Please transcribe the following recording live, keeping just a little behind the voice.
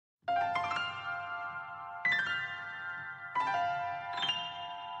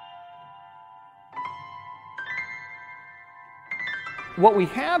What we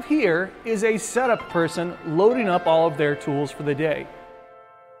have here is a setup person loading up all of their tools for the day.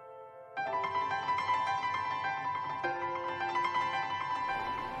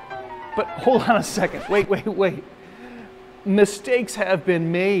 But hold on a second, wait. Mistakes have been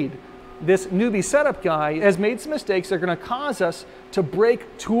made. This newbie setup guy has made some mistakes that are going to cause us to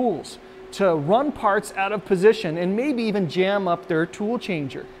break tools, to run parts out of position, and maybe even jam up their tool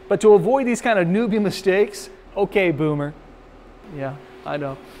changer. But to avoid these kind of newbie mistakes, okay, boomer. Yeah, I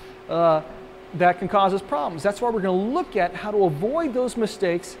know. That can cause us problems. That's why we're going to look at how to avoid those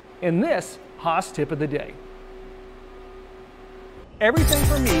mistakes in this Haas tip of the day. Everything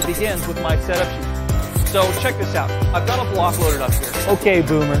for me begins with my setup sheet. So check this out. I've got a block loaded up here. Okay,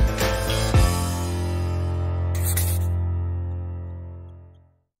 boomer.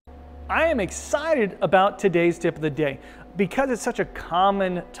 I am excited about today's tip of the day because it's such a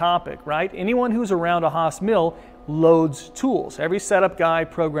common topic, right? Anyone who's around a Haas mill loads tools. Every setup guy,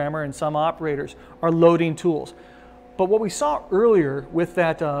 programmer, and some operators are loading tools. But what we saw earlier with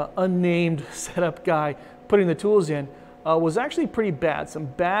that unnamed setup guy putting the tools in was actually pretty bad. Some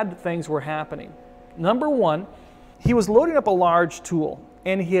bad things were happening. Number one, he was loading up a large tool,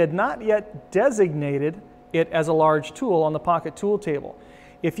 and he had not yet designated it as a large tool on the pocket tool table.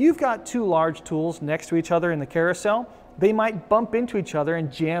 If you've got two large tools next to each other in the carousel, they might bump into each other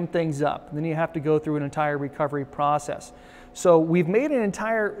and jam things up. And then you have to go through an entire recovery process. So we've made an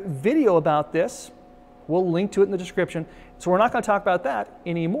entire video about this. We'll link to it in the description. So we're not going to talk about that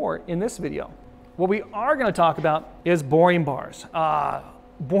anymore in this video. What we are going to talk about is boring bars.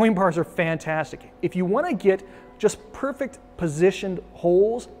 Boring bars are fantastic. If you want to get just perfect positioned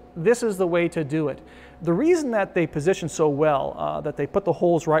holes, this is the way to do it. The reason that they position so well, that they put the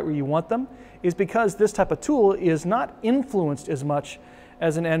holes right where you want them, is because this type of tool is not influenced as much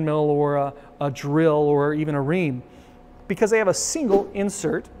as an end mill or a drill or even a ream. Because they have a single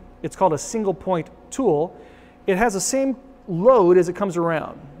insert, it's called a single point tool, it has the same load as it comes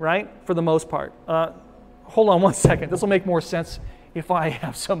around, right? For the most part. Hold on one second, this will make more sense if I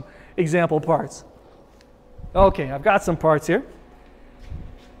have some example parts. Okay, I've got some parts here.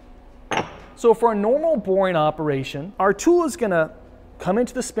 So for a normal boring operation, our tool is going to come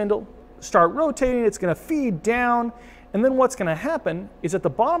into the spindle, start rotating, it's going to feed down, and then what's going to happen is at the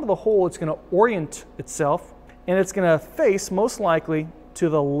bottom of the hole it's going to orient itself, and it's going to face most likely to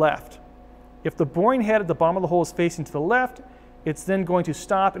the left. If the boring head at the bottom of the hole is facing to the left, it's then going to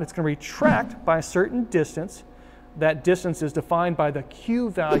stop and it's going to retract by a certain distance. That distance is defined by the Q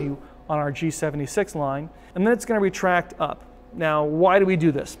value on our G76 line, and then it's going to retract up. Now, why do we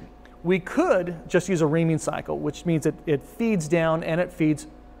do this? We could just use a reaming cycle, which means it feeds down and it feeds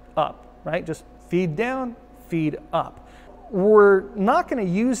up, right? Just feed down, feed up. We're not going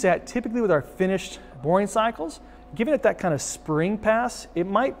to use that typically with our finished boring cycles. Giving it that kind of spring pass, it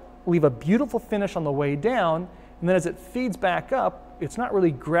might leave a beautiful finish on the way down, and then as it feeds back up, it's not really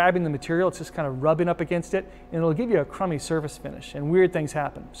grabbing the material, it's just kind of rubbing up against it, and it'll give you a crummy surface finish, and weird things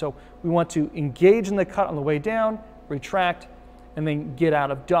happen. So we want to engage in the cut on the way down, retract, and then get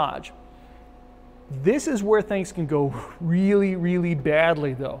out of dodge. This is where things can go really, really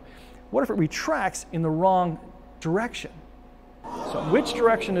badly though. What if it retracts in the wrong direction? So which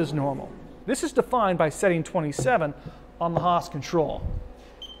direction is normal? This is defined by setting 27 on the Haas control.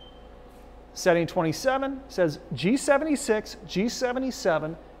 Setting 27 says G76,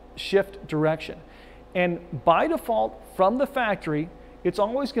 G77, shift direction. And by default, from the factory, it's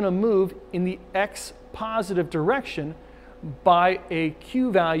always going to move in the X positive direction by a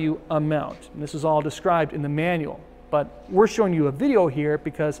Q value amount. And this is all described in the manual, but we're showing you a video here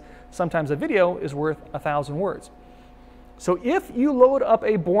because sometimes a video is worth 1,000 words. So if you load up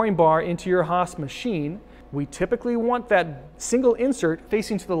a boring bar into your Haas machine, we typically want that single insert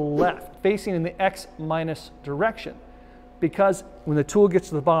facing to the left, facing in the X minus direction, because when the tool gets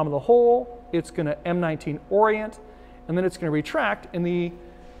to the bottom of the hole, it's going to M19 orient, and then it's going to retract in the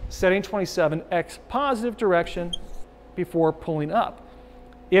setting 27 X positive direction before pulling up.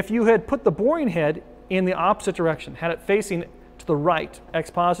 If you had put the boring head in the opposite direction, had it facing to the right, X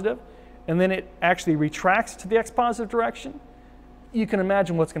positive, and then it actually retracts to the X positive direction, you can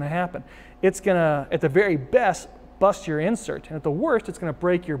imagine what's going to happen. It's going to, at the very best, bust your insert, and at the worst, it's going to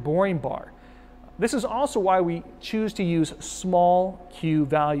break your boring bar. This is also why we choose to use small Q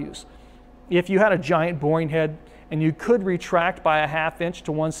values. If you had a giant boring head and you could retract by a ½ inch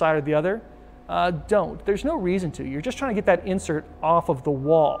to one side or the other, don't. There's no reason to. You're just trying to get that insert off of the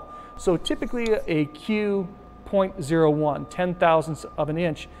wall. So typically a Q 0.01, 10,000ths of an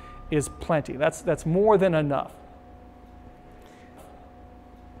inch is plenty. That's more than enough.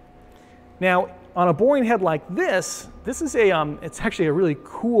 Now, on a boring head like this is it's actually a really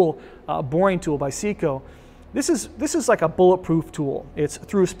cool boring tool by Seco. This is like a bulletproof tool. It's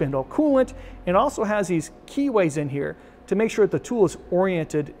through spindle coolant, and it also has these keyways in here to make sure that the tool is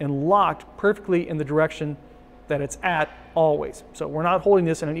oriented and locked perfectly in the direction that it's at always. So we're not holding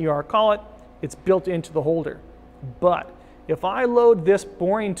this in an ER collet, it's built into the holder. But if I load this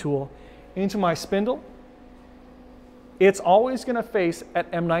boring tool into my spindle, it's always going to face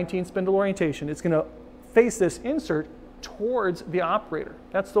at M19 spindle orientation. It's going to face this insert towards the operator.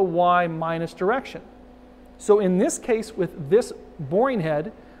 That's the Y minus direction. So in this case, with this boring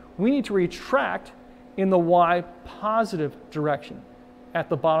head, we need to retract in the Y positive direction at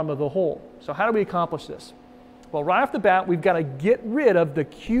the bottom of the hole. So how do we accomplish this? Well, right off the bat, we've got to get rid of the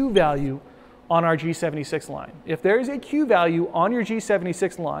Q value on our G76 line. If there is a Q value on your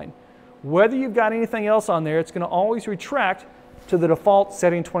G76 line, whether you've got anything else on there, it's going to always retract to the default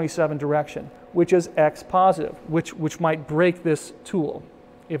setting 27 direction, which is X positive, which might break this tool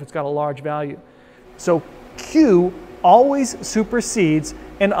if it's got a large value. So Q always supersedes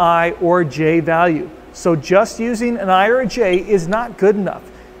an I or a J value. So just using an I or a J is not good enough.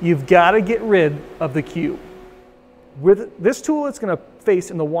 You've got to get rid of the Q. With this tool, it's going to face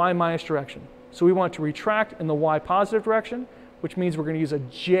in the Y minus direction. So we want to retract in the Y positive direction, which means we're going to use a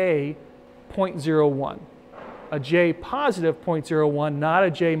J 0.01. A J positive 0.01, not a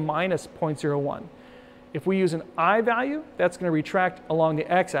J minus 0.01. If we use an I value, that's going to retract along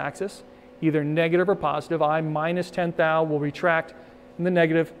the X axis, either negative or positive. I minus 10 thou will retract in the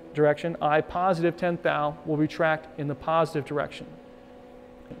negative direction. I positive 10 thou will retract in the positive direction.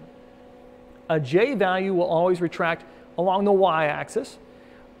 A J value will always retract along the Y axis.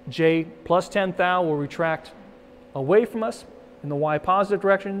 J plus 10 thou will retract away from us in the Y positive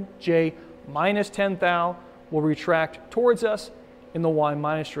direction. J minus 10 thou will retract towards us in the Y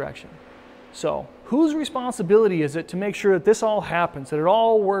minus direction. So whose responsibility is it to make sure that this all happens, that it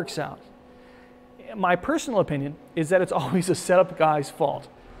all works out? My personal opinion is that it's always a setup guy's fault.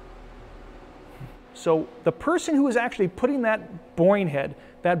 So the person who is actually putting that boring head,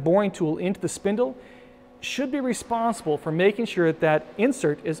 that boring tool into the spindle, should be responsible for making sure that that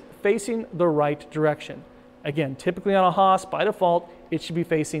insert is facing the right direction. Again, typically on a Haas, by default, it should be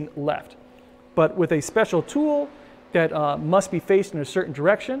facing left. But with a special tool that must be faced in a certain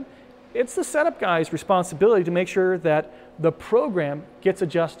direction, it's the setup guy's responsibility to make sure that the program gets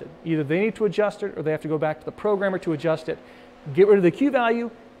adjusted. Either they need to adjust it or they have to go back to the programmer to adjust it. Get rid of the Q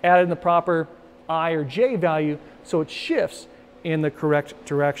value, add in the proper I or J value so it shifts in the correct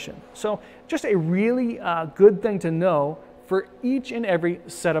direction. So just a really good thing to know for each and every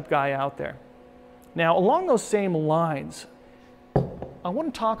setup guy out there. Now, along those same lines, I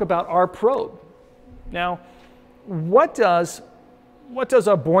want to talk about our probe. Now, what does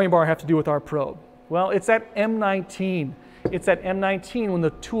our boring bar have to do with our probe? Well, it's at M19. It's at M19 when the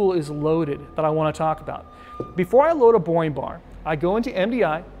tool is loaded that I want to talk about. Before I load a boring bar, I go into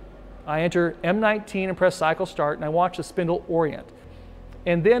MDI, I enter M19 and press cycle start, and I watch the spindle orient.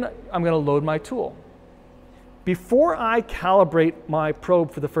 And then I'm going to load my tool. Before I calibrate my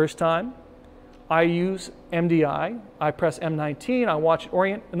probe for the first time, I use MDI, I press M19, I watch it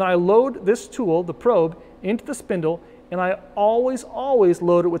orient, and then I load this tool, the probe, into the spindle, and I always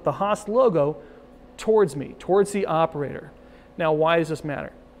load it with the Haas logo towards me, towards the operator. Now, why does this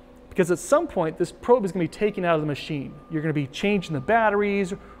matter? Because at some point, this probe is going to be taken out of the machine. You're going to be changing the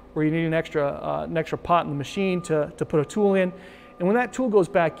batteries, or you need an extra pot in the machine to put a tool in. And when that tool goes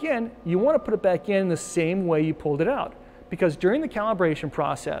back in, you want to put it back in the same way you pulled it out. Because during the calibration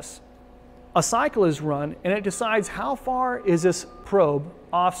process, a cycle is run and it decides how far is this probe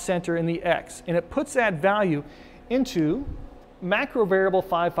off center in the X. And it puts that value into macro variable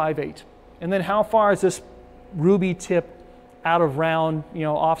 558. And then how far is this ruby tip out of round,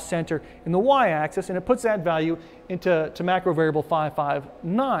 off center in the Y axis, and it puts that value into macro variable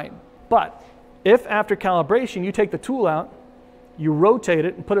 559. But if after calibration you take the tool out, you rotate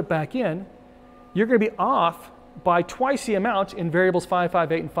it and put it back in, you're going to be off by twice the amount in variables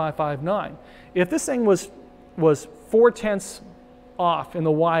 558 and 559. If this thing was 4/10 off in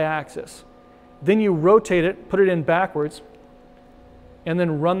the Y axis, then you rotate it, put it in backwards, and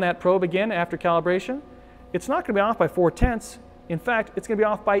then run that probe again after calibration, it's not going to be off by 4/10. In fact, it's going to be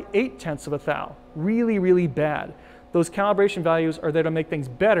off by 0.8 of a thou. Really, really bad. Those calibration values are there to make things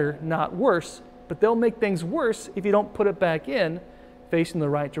better, not worse, but they'll make things worse if you don't put it back in facing the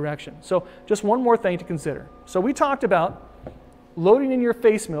right direction. So just one more thing to consider. So we talked about loading in your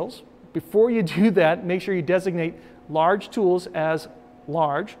face mills. Before you do that, make sure you designate large tools as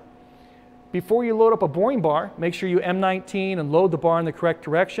large. Before you load up a boring bar, make sure you M19 and load the bar in the correct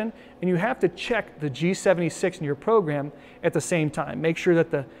direction, and you have to check the G76 in your program at the same time. Make sure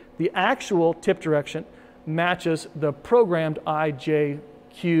that the actual tip direction matches the programmed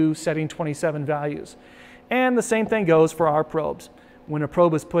IJQ setting 27 values. And the same thing goes for our probes. When a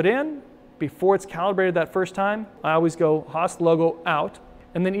probe is put in, before it's calibrated that first time, I always go Haas logo out,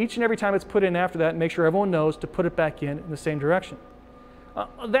 and then each and every time it's put in after that, make sure everyone knows to put it back in the same direction.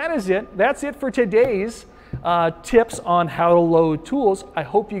 That is it. That's it for today's tips on how to load tools. I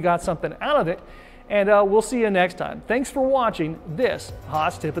hope you got something out of it, and we'll see you next time. Thanks for watching this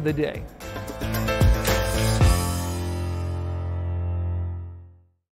Haas Tip of the Day.